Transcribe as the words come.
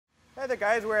Hi there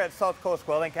guys, we're at South Coast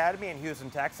Welding Academy in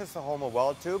Houston, Texas, the home of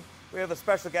WeldTube. We have a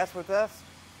special guest with us,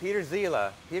 Peter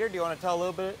ZILA. Peter, do you want to tell a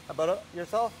little bit about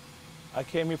yourself? I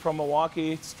came here from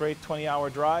Milwaukee, straight 20-hour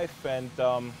drive, and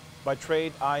by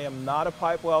trade I am not a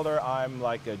pipe welder, I'm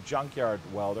like a junkyard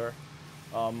welder.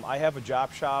 I have a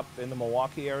job shop in the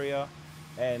Milwaukee area,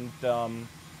 and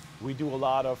we do a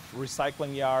lot of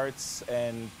recycling yards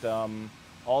and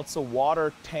also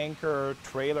water tanker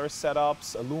trailer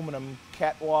setups, aluminum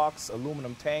catwalks,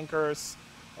 aluminum tankers,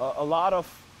 a lot of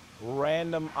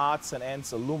random odds and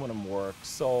ends aluminum work.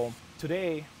 So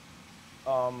today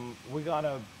we're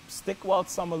gonna stick weld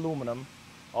some aluminum,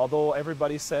 although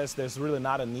everybody says there's really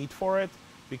not a need for it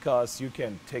because you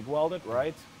can TIG weld it,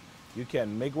 right? You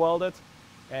can MIG weld it.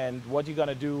 And what you're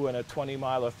gonna do in a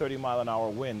 20-mile or 30-mile-an-hour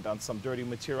wind on some dirty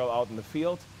material out in the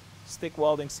field, stick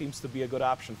welding seems to be a good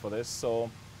option for this. So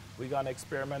we're gonna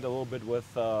experiment a little bit with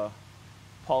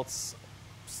pulse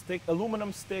stick,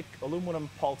 aluminum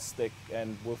pulse stick,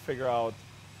 and we'll figure out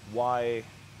why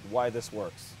this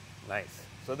works. Nice.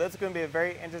 So this is gonna be a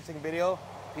very interesting video.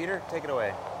 Peter, take it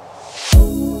away.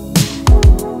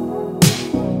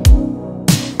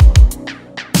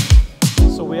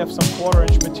 So we have some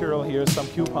 1/4-inch material here, some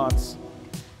coupons,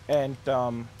 and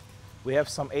we have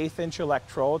some 1/8-inch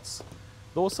electrodes.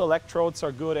 Those electrodes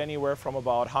are good anywhere from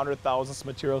about 100 thousandths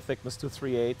material thickness to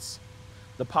 3/8.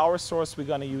 The power source we're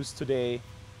going to use today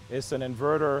is an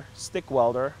inverter stick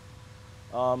welder.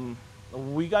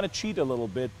 We're going to cheat a little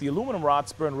bit. The aluminum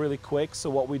rods burn really quick, so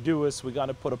what we do is we're going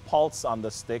to put a pulse on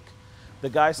the stick. The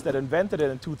guys that invented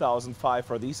it in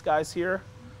 2005 are these guys here,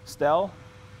 Stel.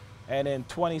 And in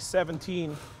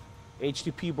 2017,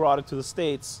 HTP brought it to the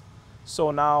States.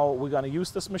 So now we're going to use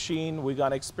this machine, we're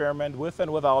going to experiment with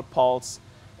and without pulse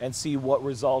and see what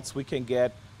results we can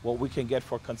get, what we can get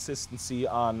for consistency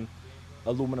on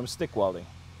aluminum stick welding.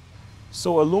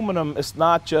 So aluminum is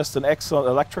not just an excellent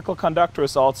electrical conductor,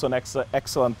 it's also an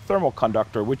excellent thermal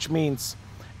conductor, which means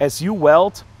as you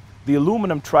weld, the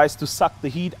aluminum tries to suck the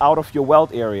heat out of your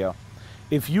weld area.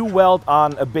 If you weld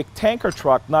on a big tanker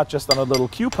truck, not just on a little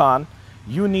coupon,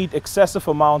 you need excessive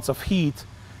amounts of heat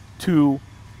to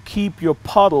keep your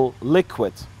puddle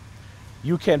liquid.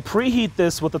 You can preheat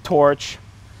this with a torch.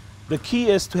 The key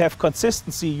is to have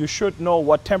consistency. You should know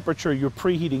what temperature you're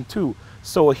preheating to.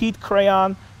 So a heat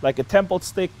crayon, like a temple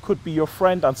stick, could be your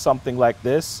friend on something like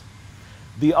this.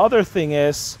 The other thing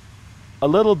is a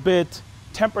little bit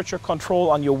temperature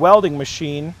control on your welding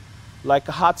machine, like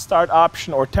a hot start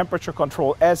option or temperature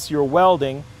control as you're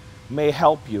welding, may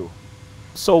help you.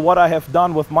 So what I have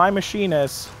done with my machine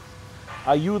is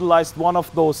I utilized one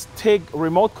of those TIG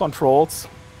remote controls,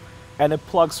 and it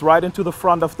plugs right into the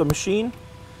front of the machine,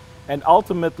 and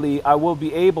ultimately I will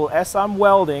be able, as I'm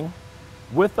welding,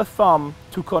 with the thumb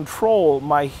to control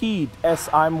my heat as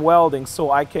I'm welding. So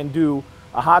I can do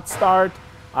a hot start,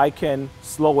 I can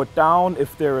slow it down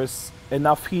if there is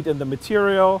enough heat in the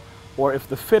material, or if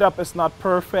the fit up is not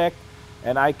perfect,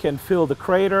 and I can fill the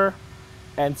crater.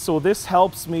 And so this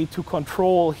helps me to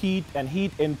control heat and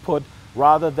heat input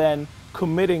rather than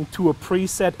committing to a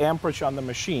preset amperage on the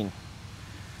machine.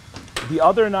 The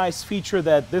other nice feature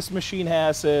that this machine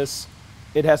has is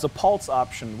it has a pulse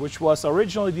option, which was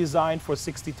originally designed for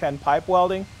 6010 pipe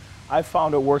welding. I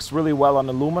found it works really well on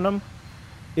aluminum.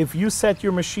 If you set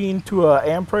your machine to an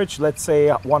amperage, let's say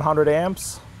 100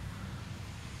 amps,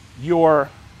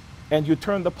 and you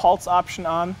turn the pulse option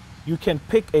on, you can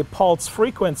pick a pulse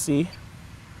frequency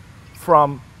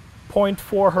from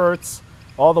 0.4 hertz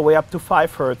all the way up to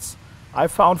 5 hertz. I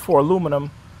found for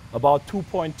aluminum about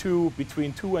 2.2,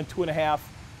 between 2 and 2.5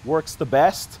 works the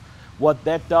best. What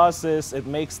that does is it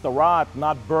makes the rod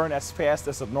not burn as fast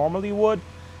as it normally would,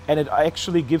 and it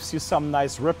actually gives you some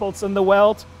nice ripples in the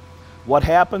weld. What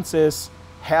happens is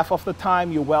half of the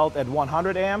time you weld at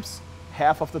 100 amps,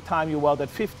 half of the time you weld at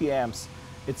 50 amps.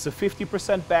 It's a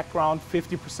 50% background,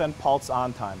 50% pulse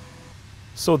on time.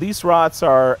 So these rods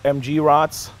are MG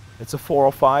rods. It's a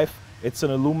 405. It's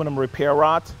an aluminum repair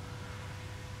rod.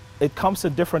 It comes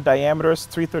in different diameters,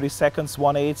 3/32,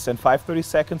 1/8, and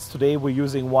 5/32. Today we're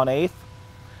using 1/8.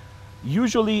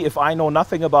 Usually, if I know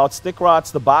nothing about stick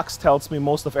rods, the box tells me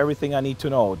most of everything I need to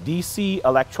know. DC,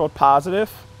 electrode positive,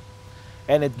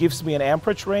 and it gives me an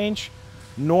amperage range.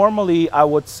 Normally, I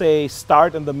would say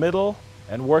start in the middle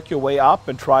and work your way up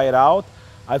and try it out.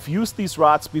 I've used these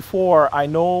rods before. I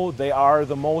know they are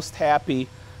the most happy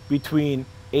between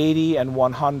 80 and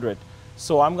 100.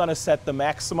 So I'm gonna set the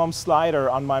maximum slider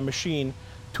on my machine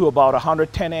to about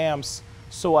 110 amps.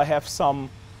 So I have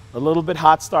a little bit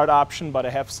hot start option, but I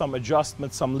have some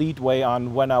adjustment, some leadway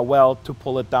on when I weld to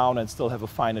pull it down and still have a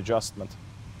fine adjustment.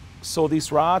 So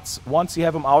these rods, once you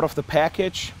have them out of the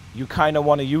package, you kind of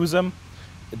want to use them.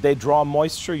 They draw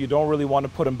moisture. You don't really want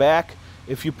to put them back.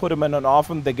 If you put them in an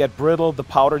oven, they get brittle. The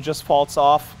powder just falls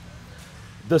off.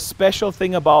 The special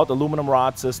thing about aluminum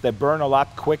rods is they burn a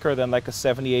lot quicker than like a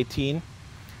 7018.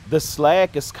 The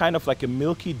slag is kind of like a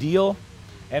milky deal.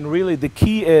 And really the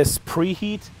key is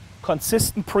preheat.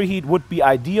 Consistent preheat would be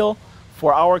ideal.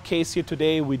 For our case here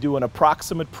today, we do an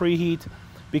approximate preheat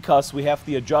because we have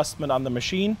the adjustment on the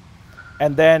machine.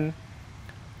 And then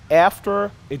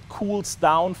after it cools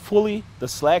down fully, the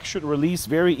slag should release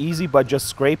very easy by just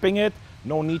scraping it.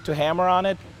 No need to hammer on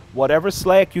it. Whatever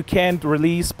slag you can't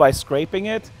release by scraping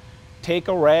it, take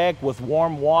a rag with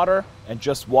warm water and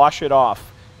just wash it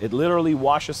off. It literally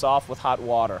washes off with hot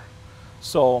water.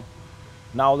 So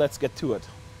now let's get to it.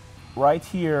 Right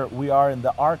here we are in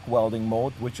the arc welding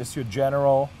mode, which is your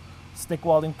general stick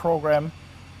welding program.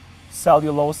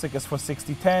 Cellulosic is for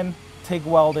 6010, TIG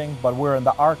welding, but we're in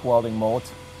the arc welding mode.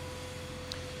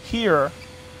 Here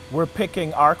we're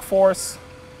picking arc force.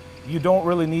 You don't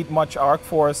really need much arc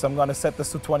force. I'm going to set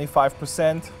this to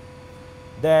 25%.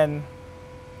 Then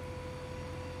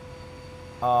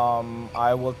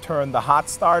I will turn the hot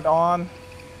start on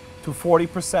to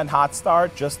 40% hot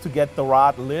start just to get the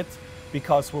rod lit,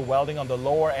 because we're welding on the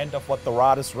lower end of what the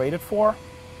rod is rated for.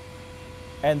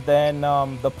 And then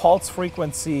the pulse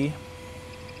frequency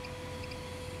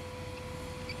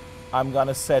I'm going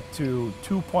to set to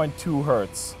 2.2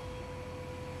 hertz.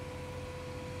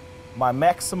 My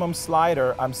maximum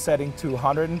slider I'm setting to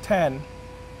 110.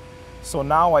 So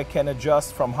now I can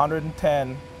adjust from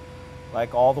 110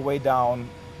 like all the way down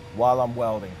while I'm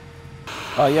welding.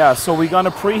 Yeah, so we're gonna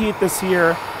preheat this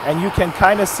here, and you can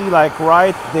kind of see like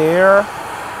right there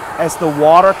as the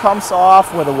water comes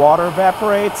off, where the water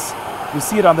evaporates. You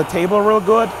see it on the table real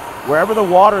good. Wherever the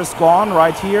water is gone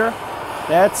right here,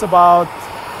 that's about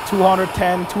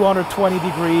 210, 220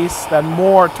 degrees, then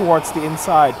more towards the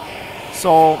inside.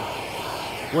 So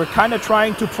we're kind of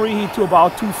trying to preheat to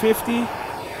about 250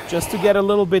 just to get a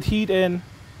little bit heat in,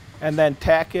 and then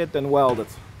tack it and weld it.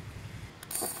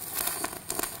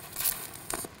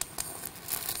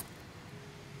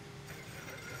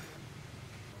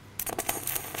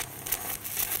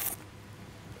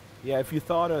 Yeah, if you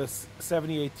thought a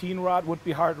 7018 rod would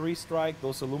be hard to restrike,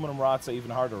 those aluminum rods are even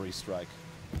harder to restrike.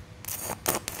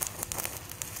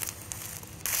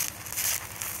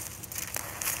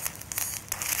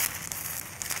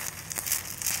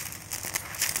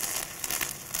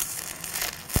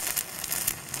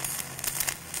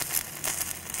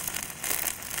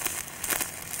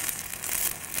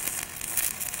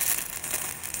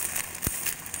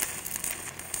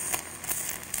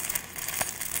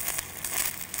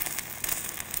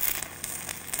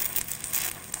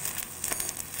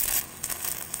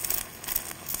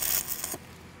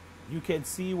 You can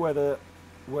see where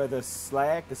the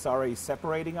slag is already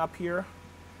separating up here.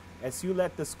 As you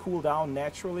let this cool down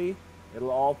naturally, it'll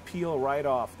all peel right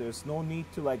off. There's no need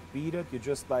to like beat it. You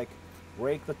just like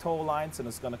rake the toe lines and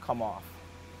it's gonna come off.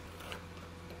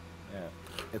 Yeah,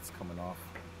 it's coming off.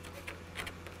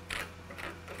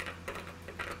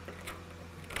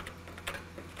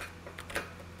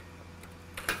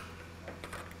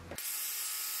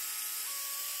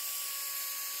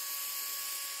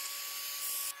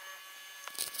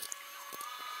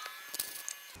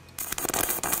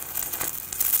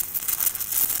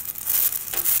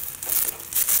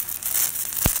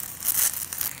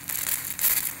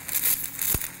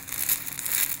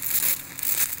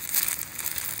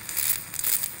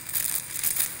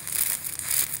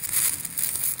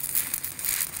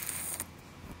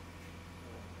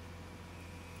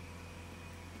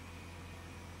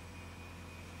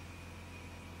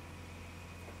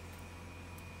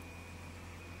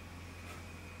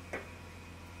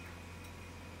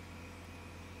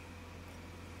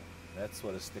 That's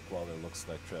what a stick welder looks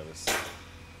like, Travis.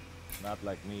 Not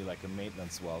like me, like a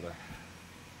maintenance welder.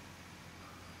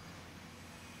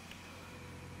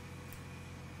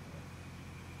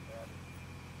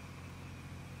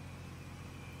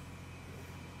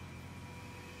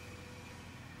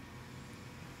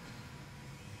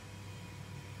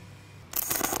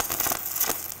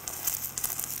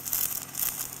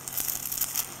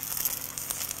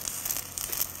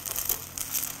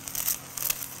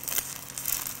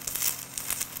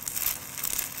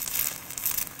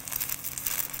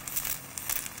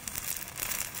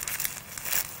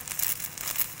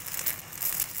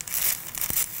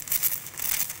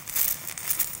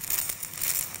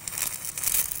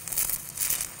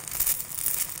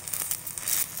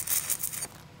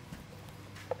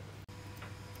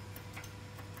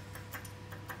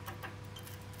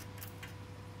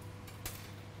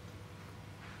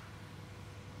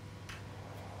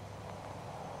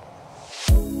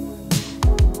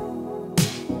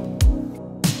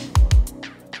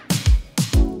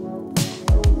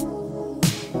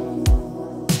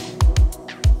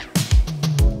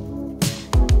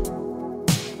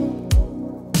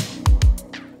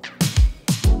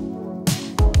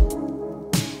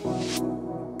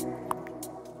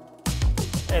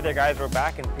 Hey there guys, we're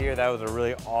back, and Peter, that was a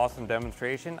really awesome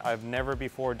demonstration. I've never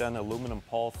before done aluminum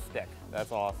pulse stick.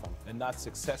 That's awesome. And not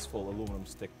successful aluminum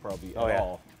stick probably Oh, at yeah.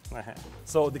 all.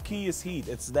 So the key is heat.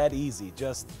 It's that easy.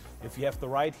 Just if you have the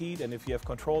right heat and if you have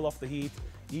control of the heat,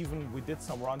 even we did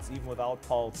some runs even without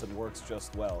pulse, it works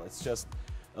just well. It's just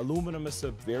aluminum is a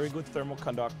very good thermal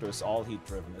conductor. It's all heat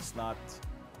driven. It's not,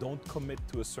 don't commit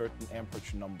to a certain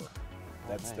amperage number.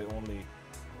 That's the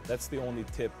only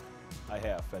tip I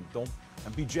have. And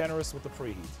be generous with the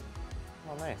preheat.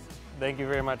 Oh, nice. Thank you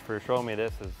very much for showing me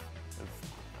this. It's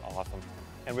awesome.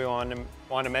 And we want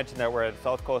to mention that we're at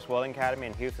South Coast Welding Academy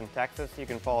in Houston, Texas. You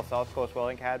can follow South Coast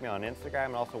Welding Academy on Instagram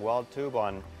and also WeldTube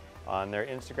on their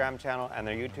Instagram channel and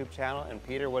their YouTube channel. And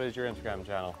Peter, what is your Instagram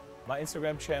channel? My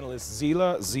Instagram channel is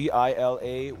ZILA,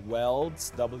 Z-I-L-A,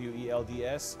 Welds,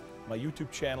 W-E-L-D-S. My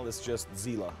YouTube channel is just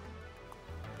ZILA.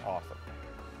 Awesome.